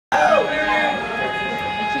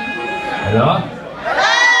Hello?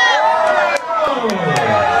 Oh.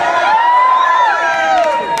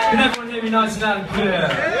 Can everyone hear me nice and loud and clear?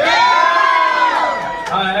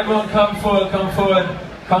 Alright, everyone come forward, come forward.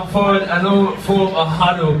 Come forward and all form a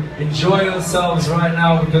huddle. Enjoy yourselves right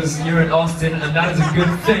now because you're in Austin and that is a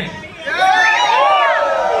good thing.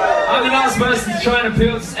 I'm the last person to try and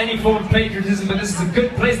appeal to any form of patriotism, but this is a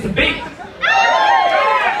good place to be.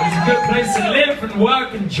 It's a good place to live and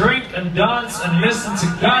work and drink and dance and listen to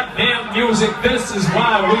goddamn music. This is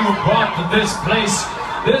why we were brought to this place.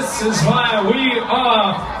 This is why we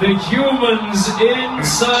are the humans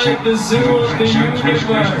inside the zoo of the universe.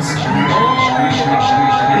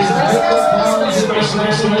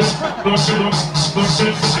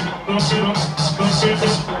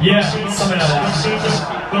 Yeah, something like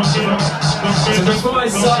that. So before I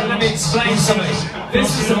start, let me explain something.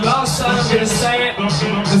 This is the last time I'm going to say it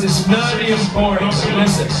because it's nerdy and boring.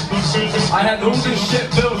 Listen, I had all this shit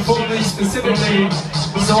built for me specifically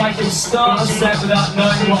so I could start a set without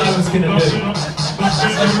knowing what I was going to do.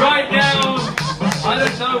 And right now, I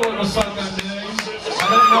don't know what the fuck I'm doing. I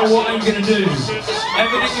don't know what I'm going to do.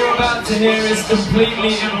 Everything you're about to hear is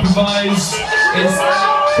completely improvised. It's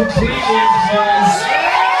completely improvised.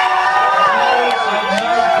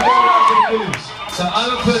 So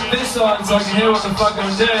I'm going to put this on so I can hear what the fuck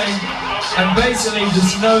I'm doing, and basically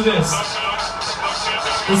just know this.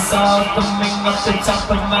 It's all coming up the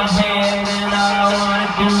top of my head, and all I want to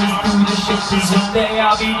do is do the shit, cause one day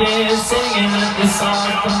I'll be there singing. It's all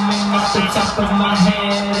coming up the top of my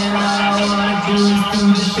head, and all I want to do is do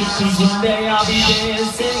the shit, cause one day I'll be there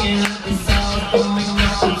singing. It's all coming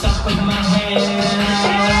up the top of my head, and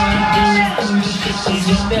all I want to do is do the shit, cause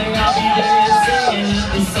one day I'll be there singing.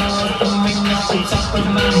 It's all coming up the top of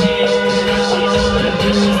my head, and all I want to do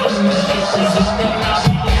is do the shit, cause one day I'll be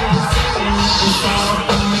there singing. It's all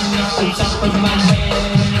coming up the top of my head, and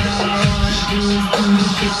all I want to do is do the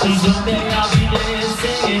shit, cause one day I'll be there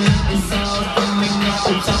singing. It's all coming up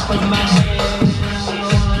the top of my head, and all I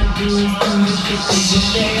want to do is do the shit, cause one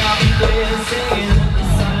day I'll be there singing.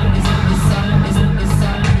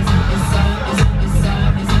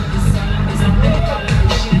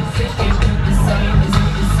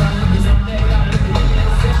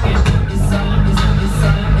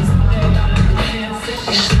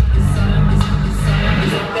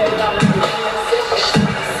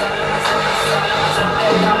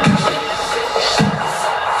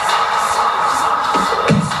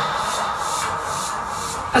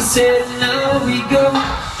 I said, now we go.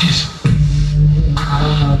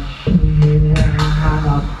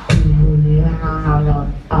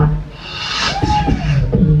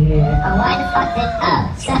 Why the fuck did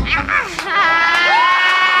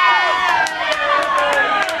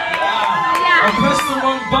I pressed the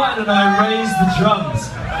wrong button and I raised the drums.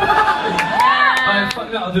 Fuck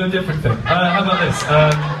that, I'll do a different thing. How about this?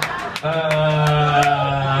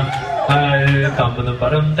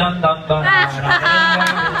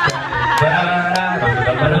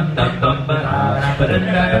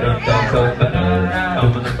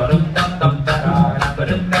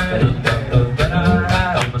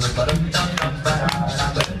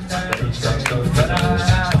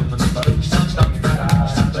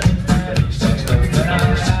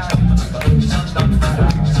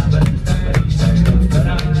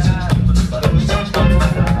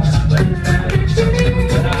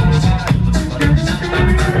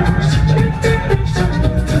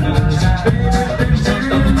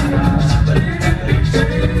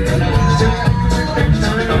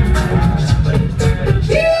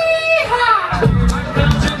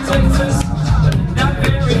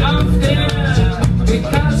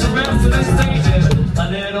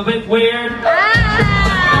 Weird. Not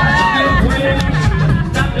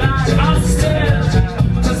like Austin,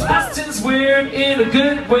 'cause Austin's weird in a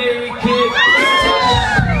good way, kid.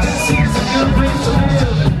 This is a good place to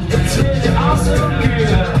live. It's really awesome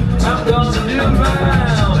here. I'm gonna live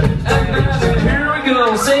around. And here we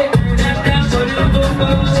go. Say that down, but it will go.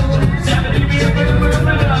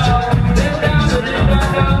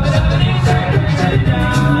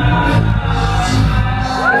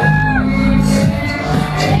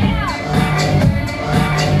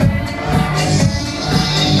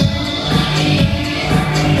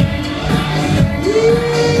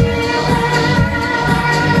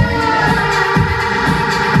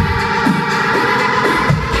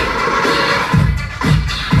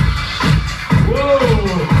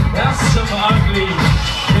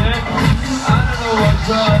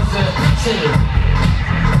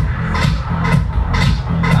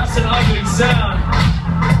 That's an ugly sound.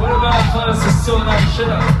 What about if I was to sort that shit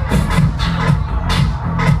out?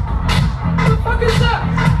 What the fuck is that?